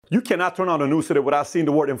You cannot turn on the news today without seeing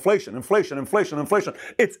the word inflation, inflation, inflation, inflation.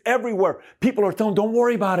 It's everywhere. People are telling, don't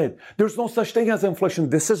worry about it. There's no such thing as inflation.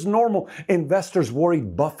 This is normal. Investors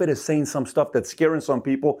worried. Buffett is saying some stuff that's scaring some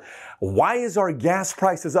people. Why is our gas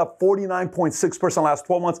prices up 49.6% last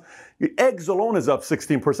 12 months? Eggs alone is up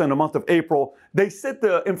 16% in the month of April. They said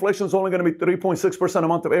the inflation is only going to be 3.6% in the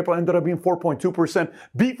month of April. Ended up being 4.2%.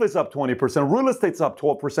 Beef is up 20%. Real estate's up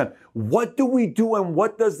 12%. What do we do and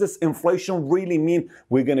what does this inflation really mean?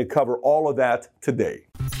 We're going to cover all of that today.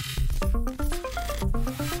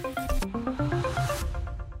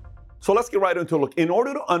 So let's get right into a look. In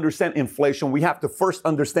order to understand inflation, we have to first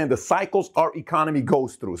understand the cycles our economy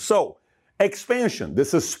goes through. So expansion,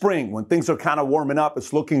 this is spring when things are kind of warming up,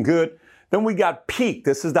 it's looking good. Then we got peak.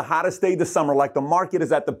 This is the hottest day of the summer, like the market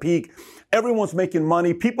is at the peak. Everyone's making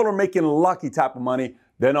money. People are making lucky type of money.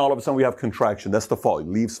 Then all of a sudden we have contraction. That's the fall.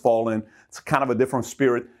 Leaves falling. It's kind of a different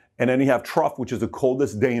spirit. And then you have trough, which is the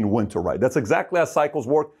coldest day in winter, right? That's exactly how cycles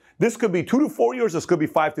work. This could be 2 to 4 years. This could be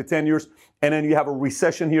 5 to 10 years. And then you have a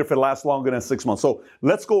recession here if it lasts longer than 6 months. So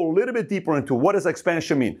let's go a little bit deeper into what does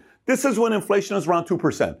expansion mean? This is when inflation is around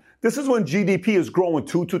 2%. This is when GDP is growing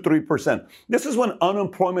 2 to 3%. This is when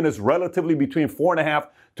unemployment is relatively between 4.5%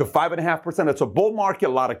 to 5.5%. It's a bull market,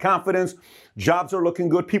 a lot of confidence. Jobs are looking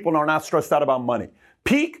good. People are not stressed out about money.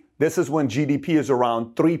 Peak, this is when GDP is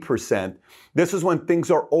around 3%. This is when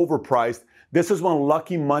things are overpriced. This is when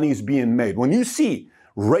lucky money is being made. When you see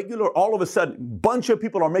regular, all of a sudden, bunch of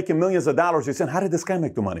people are making millions of dollars. You're saying, how did this guy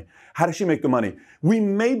make the money? How did she make the money? We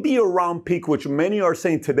may be around peak, which many are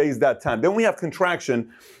saying today's that time. Then we have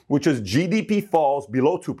contraction, which is GDP falls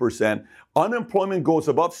below 2%. Unemployment goes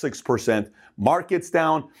above 6%. Markets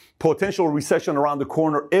down. Potential recession around the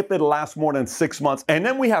corner if it lasts more than 6 months. And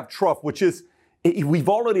then we have trough, which is we've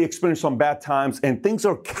already experienced some bad times and things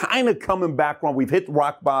are kind of coming back around. We've hit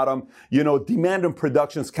rock bottom. Demand and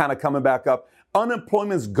production is kind of coming back up.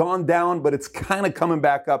 Unemployment's gone down, but it's kind of coming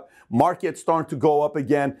back up. Market's starting to go up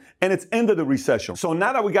again, and it's end of the recession. So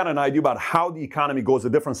now that we got an idea about how the economy goes, the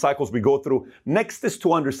different cycles we go through, next is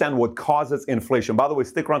to understand what causes inflation. By the way,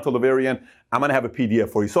 stick around till the very end. I'm going to have a PDF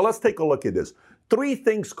for you. So let's take a look at this. 3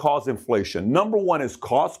 things cause inflation. Number 1 is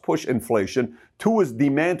cost push inflation. 2 is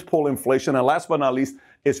demand pull inflation. And last but not least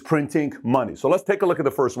is printing money. So let's take a look at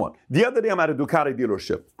the first one. The other day, I'm at a Ducati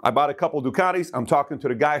dealership. I bought a couple Ducatis. I'm talking to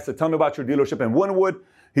the guy. I said, tell me about your dealership in Wynwood.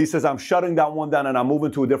 He says, I'm shutting that one down and I'm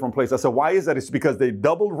moving to a different place. I said, why is that? It's because they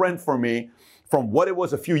doubled rent for me from what it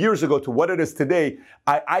was a few years ago to what it is today.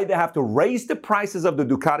 I either have to raise the prices of the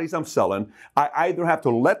Ducatis I'm selling, I either have to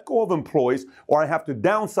let go of employees, or I have to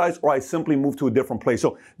downsize, or I simply move to a different place.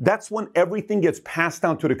 So that's when everything gets passed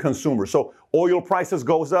down to the consumer. So oil prices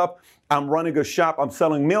goes up, I'm running a shop, I'm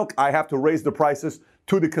selling milk, I have to raise the prices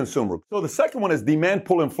to the consumer. So the second one is demand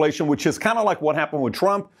pull inflation, which is kind of like what happened with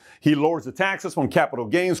Trump. He lowers the taxes from capital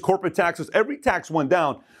gains, corporate taxes, every tax went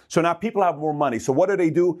down. So now people have more money. So what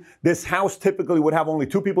do? This house typically would have only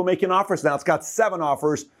 2 people making offers. Now it's got 7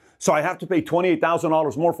 offers. So I have to pay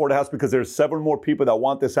 $28,000 more for the house because there's 7 more people that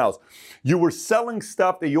want this house. You were selling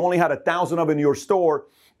stuff that you only had 1,000 of in your store,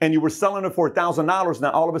 and you were selling it for $1,000.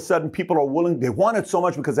 Now all of a sudden people are willing, they want it so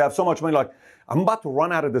much because they have so much money, like, I'm about to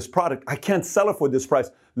run out of this product. I can't sell it for this price.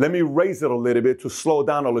 Let me raise it a little bit to slow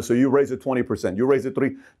down a little. So you raise it 20%, you raise it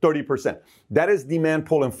 30%. That is demand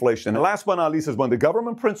pull inflation. And last but not least is when the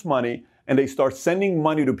government prints money and they start sending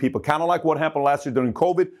money to people, kind of like what happened last year during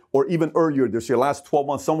COVID, or even earlier this year, last 12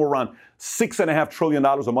 months, somewhere around $6.5 trillion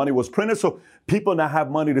of money was printed. So people now have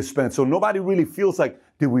money to spend. So nobody really feels like,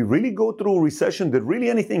 did we really go through a recession? Did really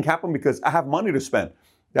anything happen because I have money to spend?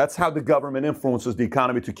 That's how the government influences the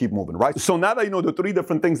economy to keep moving, right? So now that you know the 3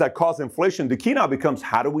 different things that cause inflation, the key now becomes,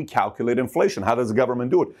 how do we calculate inflation? How does the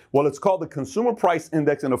government do it? Well, it's called the Consumer Price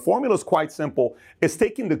Index, and the formula is quite simple. It's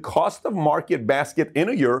taking the cost of market basket in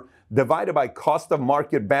a year divided by cost of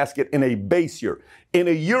market basket in a base year. In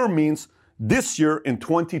a year means this year in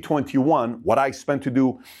 2021, what I spent to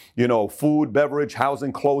do, food, beverage,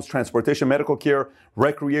 housing, clothes, transportation, medical care,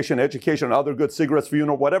 recreation, education, other goods, cigarettes,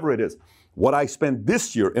 funeral, whatever it is. What I spent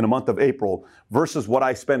this year in the month of April versus what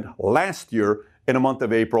I spent last year in the month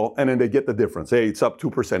of April, and then they get the difference. Hey, it's up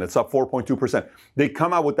 2%, it's up 4.2%. They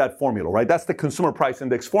come out with that formula, right? That's the Consumer Price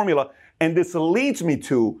Index formula. And this leads me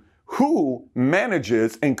to who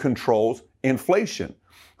manages and controls inflation.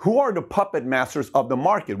 Who are the puppet masters of the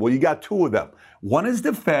market? Well, you got 2 of them. One is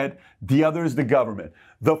the Fed, the other is the government.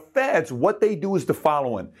 The Feds, what they do is the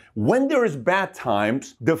following. When there is bad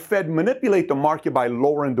times, the Fed manipulate the market by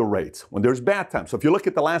lowering the rates. When there's bad times. So if you look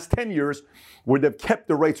at the last 10 years where they've kept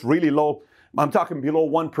the rates really low, I'm talking below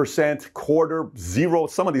 1%, quarter, 0,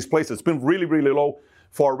 some of these places, it's been really, really low.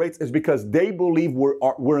 for our rates is because they believe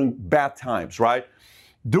we're in bad times, right?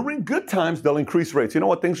 During good times, they'll increase rates. You know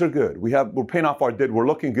what? Things are good. We're paying off our debt. We're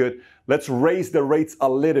looking good. Let's raise the rates a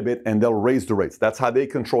little bit, and they'll raise the rates. That's how they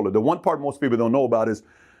control it. The one part most people don't know about is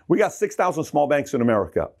we got 6,000 small banks in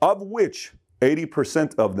America, of which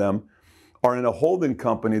 80% of them are in a holding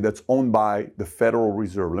company that's owned by the Federal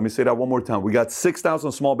Reserve. Let me say that one more time. We got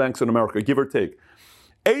 6,000 small banks in America, give or take.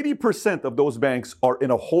 80% of those banks are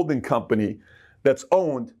in a holding company that's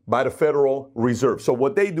owned by the Federal Reserve. So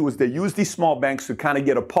what they do is they use these small banks to kind of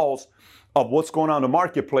get a pulse of what's going on in the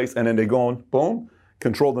marketplace, and then they go on, boom,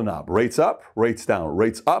 control the knob. Rates up, rates down.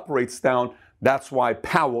 Rates up, rates down. That's why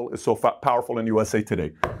Powell is so powerful in USA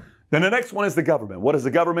today. Then the next one is the government. What does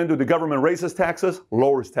the government do? The government raises taxes,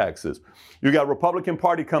 lowers taxes. You got Republican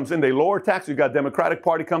Party comes in, they lower taxes. You got Democratic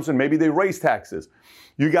Party comes in, maybe they raise taxes.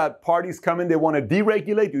 You got parties come in, they want to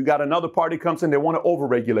deregulate. You got another party comes in, they want to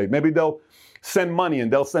overregulate. Maybe they'll send money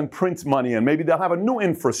and they'll send print money and maybe they'll have a new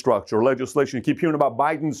infrastructure legislation. You keep hearing about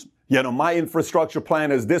Biden's, my infrastructure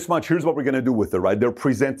plan is this much. Here's what we're going to do with it, right? They're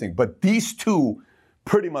presenting. But these two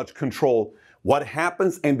pretty much control what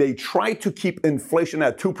happens, and they try to keep inflation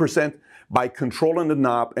at 2% by controlling the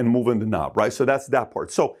knob and moving the knob, right? So that's that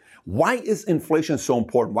part. So why is inflation so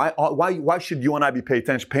important? Why should you and I be paying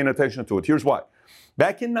attention to it? Here's why.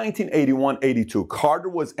 Back in 1981-82, Carter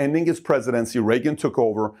was ending his presidency. Reagan took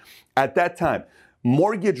over. At that time,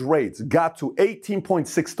 mortgage rates got to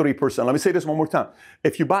 18.63%. Let me say this one more time.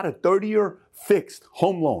 If you bought a 30-year fixed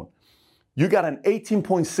home loan, you got an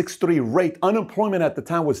 18.63 rate. Unemployment at the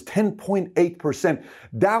time was 10.8%.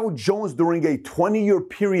 Dow Jones during a 20-year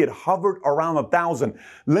period hovered around 1,000.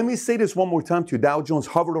 Let me say this one more time to you. Dow Jones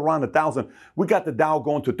hovered around 1,000. We got the Dow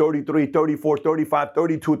going to 33, 34, 35,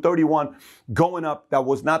 32, 31, going up. That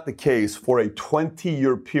was not the case for a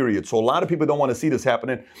 20-year period. So a lot of people don't want to see this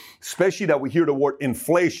happening, especially that we hear the word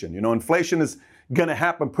inflation. Inflation is going to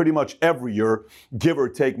happen pretty much every year, give or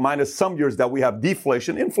take, minus some years that we have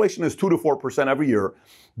deflation. Inflation is 2 to 4% every year.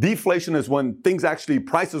 Deflation is when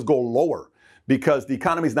prices go lower because the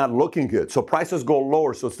economy is not looking good. So prices go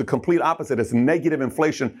lower. So it's the complete opposite. It's negative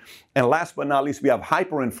inflation. And last but not least, we have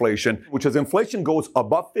hyperinflation, which is inflation goes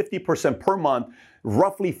above 50% per month,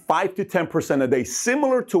 roughly 5 to 10% a day,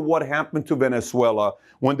 similar to what happened to Venezuela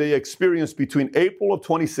when they experienced between April of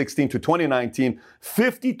 2016 to 2019,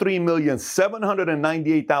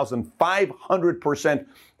 53,798,500%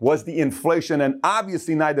 was the inflation. And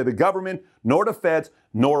obviously neither the government nor the feds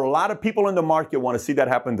nor a lot of people in the market want to see that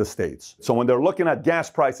happen in the States. So when they're looking at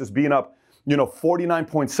gas prices being up,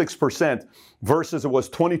 49.6% versus it was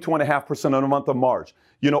 22.5% in the month of March.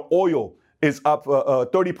 Oil is up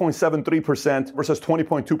 30.73% versus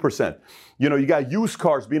 20.2%. You got used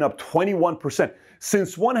cars being up 21%.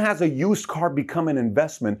 Since when has a used car become an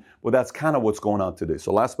investment? Well, that's kind of what's going on today.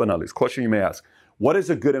 So last but not least, question you may ask, what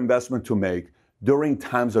is a good investment to make during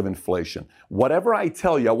times of inflation? Whatever I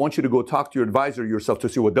tell you, I want you to go talk to your advisor yourself to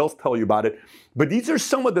see what they'll tell you about it. But these are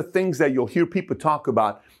some of the things that you'll hear people talk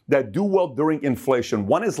about that do well during inflation.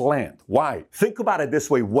 One is land. Why? Think about it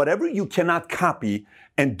this way. Whatever you cannot copy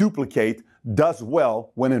and duplicate does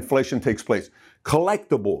well when inflation takes place.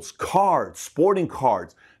 Collectibles, cards, sporting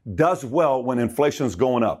cards, does well when inflation is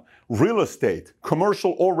going up. Real estate,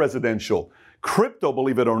 commercial or residential. Crypto,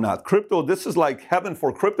 believe it or not. Crypto, this is like heaven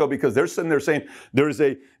for crypto because they're sitting there saying there's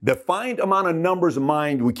a defined amount of numbers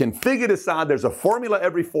mined. We can figure this out. There's a formula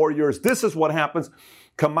every 4 years. This is what happens.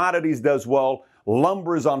 Commodities does well.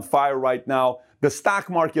 Lumber is on fire right now. The stock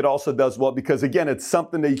market also does well because, again, it's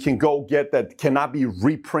something that you can go get that cannot be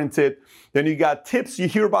reprinted. Then you got tips. You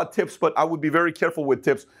hear about tips, but I would be very careful with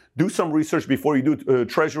tips. Do some research before you do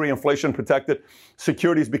Treasury inflation protected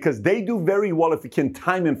securities because they do very well if you can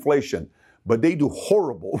time inflation, but they do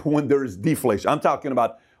horrible when there is deflation. I'm talking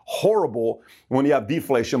about horrible when you have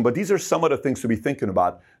deflation, but these are some of the things to be thinking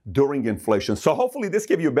about during inflation. So hopefully this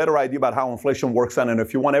gave you a better idea about how inflation works on. And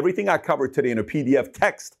if you want everything I covered today in a PDF,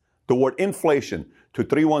 text the word inflation to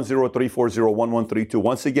 310-340-1132.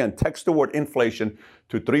 Once again, text the word inflation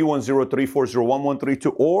to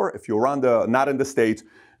 310-340-1132. Or if you're not in the States,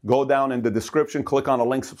 go down in the description, click on a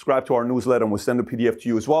link, subscribe to our newsletter, and we'll send the PDF to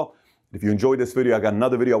you as well. If you enjoyed this video, I got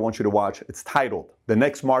another video I want you to watch. It's titled, The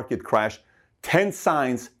Next Market Crash, 10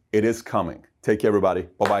 Signs It Is Coming. Take care, everybody.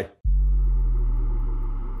 Bye-bye.